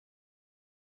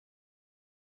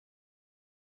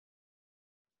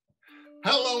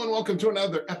Hello and welcome to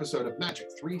another episode of Magic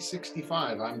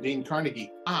 365. I'm Dean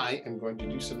Carnegie. I am going to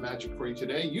do some magic for you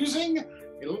today using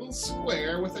a little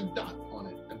square with a dot on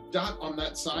it. A dot on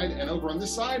that side, and over on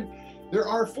this side, there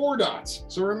are 4 dots.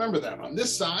 So remember that. On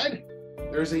this side,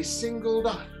 there's a single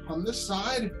dot. On this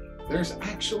side, there's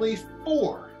actually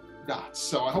 4 dots.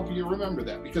 So I hope you remember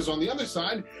that, because on the other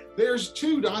side, there's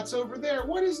 2 dots over there.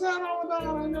 What is that all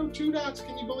about? I know 2 dots.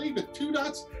 Can you believe it? 2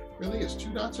 dots? Really is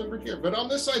 2 dots over here. But on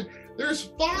this side, there's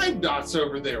 5 dots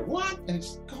over there. What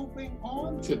is going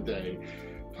on today?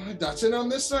 5 dots. And on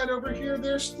this side over here,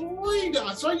 there's 3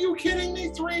 dots. Are you kidding me?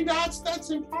 3 dots?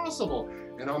 That's impossible.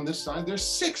 And on this side, there's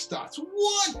 6 dots.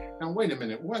 What? Now, wait a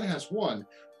minute. What has 1,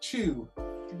 2,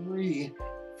 3,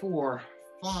 4,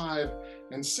 5,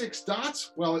 and 6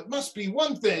 dots? Well, it must be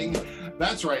one thing.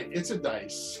 That's right. It's a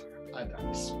dice. A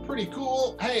dice. Pretty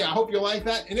cool. Hey, I hope you like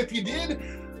that. And if you did,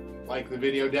 like the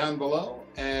video down below,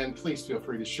 and please feel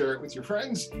free to share it with your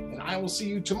friends, and I will see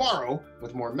you tomorrow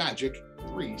with more Magic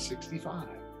 365.